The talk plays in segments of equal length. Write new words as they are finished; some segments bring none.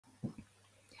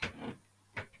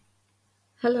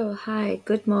Hello, hi,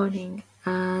 good morning.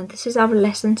 This is our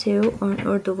lesson 2 on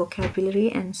Urdu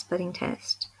vocabulary and spelling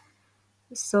test.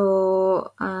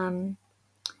 So,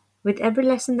 with every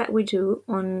lesson that we do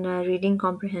on reading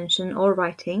comprehension or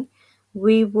writing,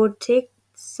 we would take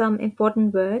some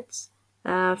important words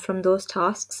from those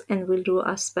tasks and we'll do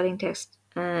a spelling test.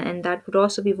 And that would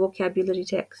also be vocabulary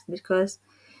text because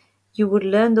you would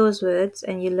learn those words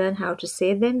and you learn how to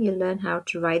say them, you learn how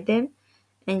to write them,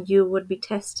 and you would be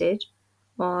tested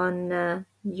on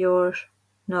your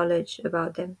knowledge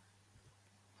about them.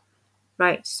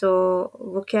 Right, so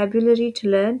vocabulary to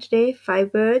learn today,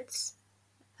 5 words.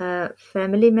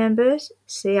 Family members,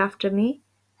 say after me,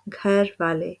 घर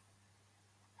वाले.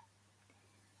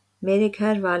 मेरे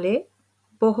घर वाले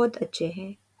बहुत अच्छे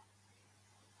हैं.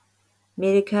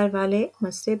 मेरे घर वाले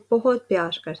मुझसे बहुत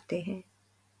प्यार करते हैं.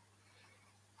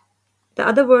 The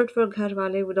other word for घर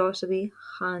वाले would also be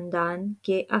खानदान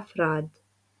के अफराद.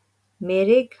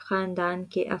 मेरे खानदान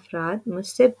के अफराद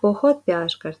मुझसे बहुत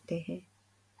प्यार करते हैं.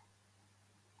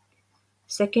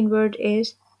 Second word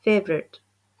is favorite.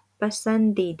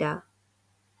 पसंदीदा.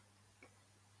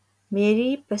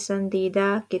 मेरी पसंदीदा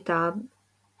किताब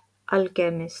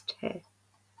अल्केमिस्ट है.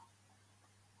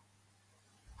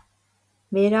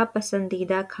 मेरा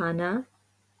पसंदीदा खाना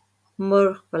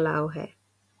मुर्ग पुलाव है.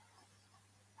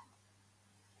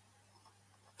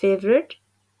 Favorite,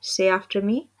 say after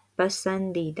me,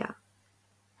 पसंदीदा.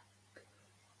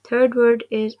 Third word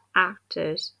is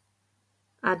actors.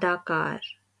 अदाकार.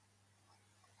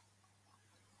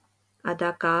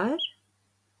 अदाकार,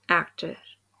 actor.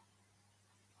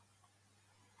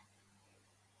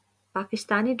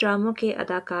 पाकिस्तानी ड्रामों के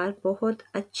अदाकार बहुत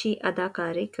अच्छी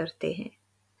अदाकारी करते हैं.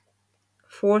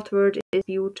 Fourth word is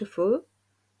beautiful.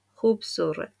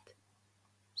 खूबसूरत.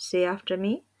 Say after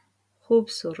me,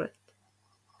 खूबसूरत.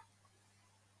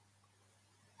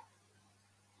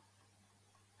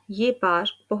 ये पार्क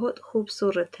बहुत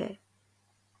खूबसूरत है.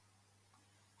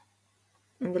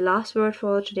 And the last word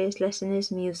for today's lesson is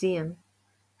museum.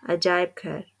 अजायब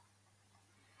घर.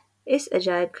 इस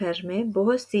अजायब घर में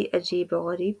बहुत सी अजीब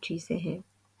और गरीब चीज़ें हैं.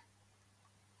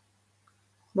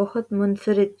 बहुत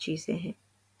मुनफरिद चीज़ें हैं.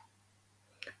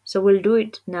 So we'll do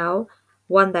it now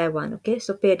one by one, okay?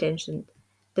 So pay attention.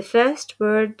 The first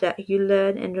word that you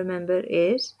learn and remember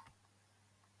is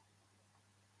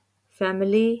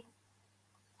family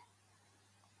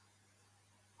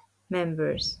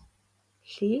members.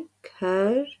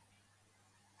 घर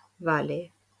वाले.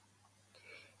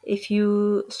 If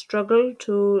you struggle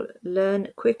to learn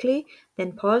quickly,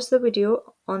 then pause the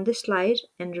video on this slide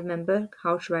and remember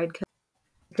how to write घर.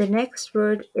 The next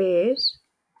word is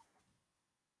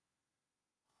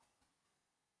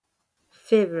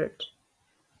favorite.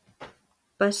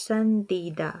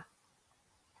 पसंदीदा.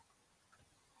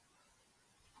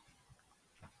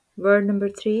 Word number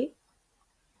 3,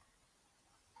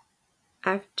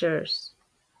 actors.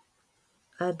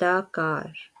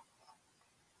 अदाकार.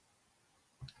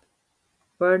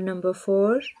 Word number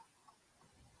 4,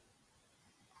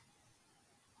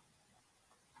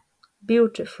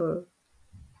 beautiful.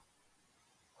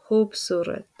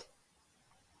 खूबसूरत.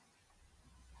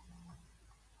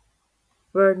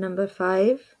 Word number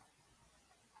 5,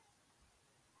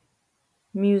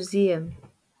 museum.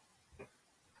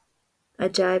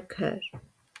 अजायब घर.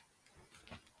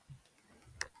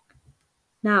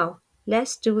 Now,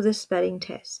 let's do the spelling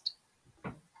test.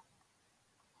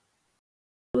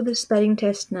 Do the spelling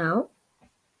test now.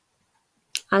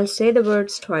 I'll say the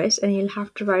words twice and you'll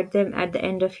have to write them at the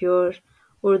end of your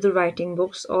Urdu writing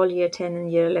books, all year 10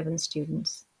 and year 11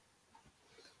 students.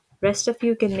 Rest of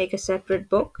you can make a separate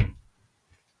book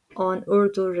on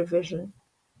Urdu revision.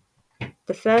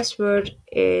 The first word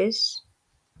is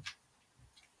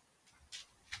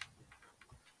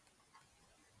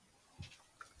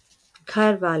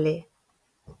घर वाले.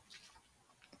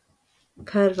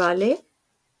 घर वाले.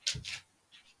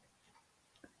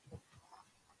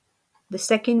 The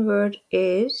second word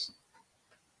is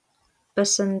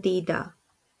पसंदीदा.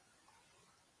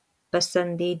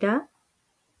 पसंदीदा.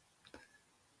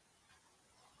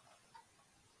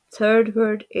 Third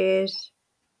word is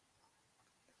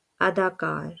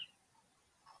अदाकार.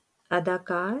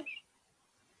 अदाकार.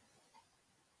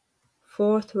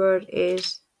 Fourth word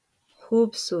is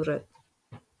खूबसूरत.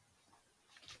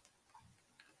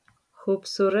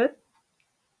 खूबसूरत.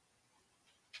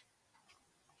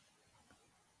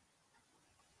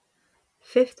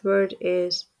 Fifth word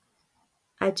is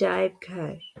अजायब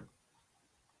घर.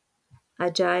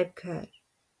 अजायब घर.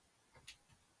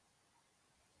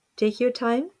 Take your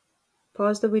time,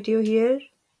 pause the video here,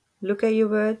 look at your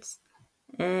words,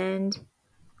 and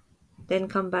then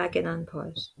come back and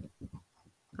unpause.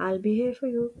 I'll be here for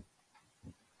you.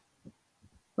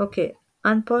 Okay,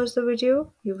 unpause the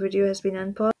video. Your video has been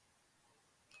unpaused.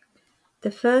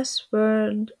 The first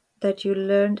word that you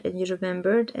learned and you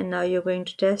remembered and now you're going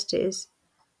to test is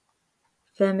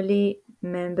family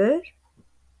member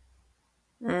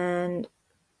and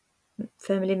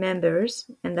family members,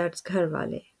 and that's ghar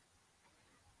wale.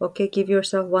 Okay, give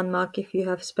yourself 1 mark if you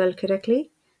have spelled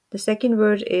correctly. The second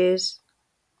word is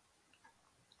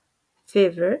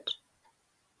favorite,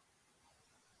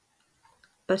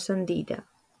 pasandida.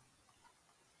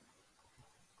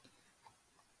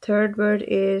 Third word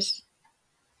is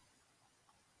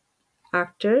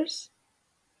actors,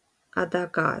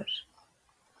 adakar.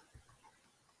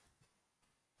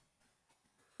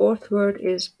 Fourth word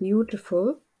is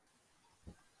beautiful,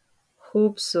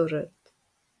 khoobsurat.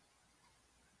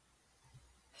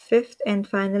 Fifth and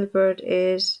final word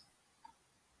is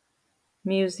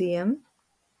museum,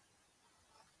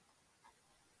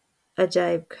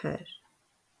 ajaib ghar.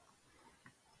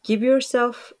 Give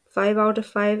yourself 5 out of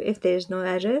 5 if there is no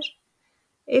error.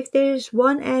 If there is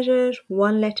one error,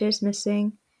 one letter is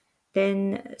missing,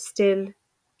 then still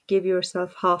give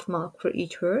yourself half mark for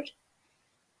each word.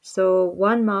 So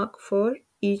 1 mark for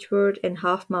each word and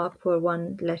half mark for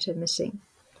one letter missing.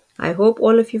 I hope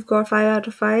all of you've got 5 out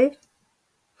of 5,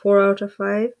 4 out of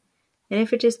 5. And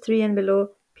if it is 3 and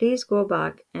below, please go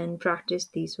back and practice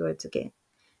these words again.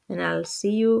 And I'll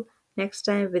see you next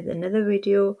time with another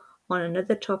video on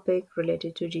another topic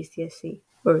related to GCSE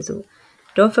Urdu.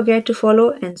 Don't forget to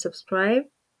follow and subscribe.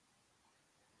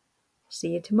 See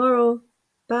you tomorrow.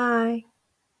 Bye.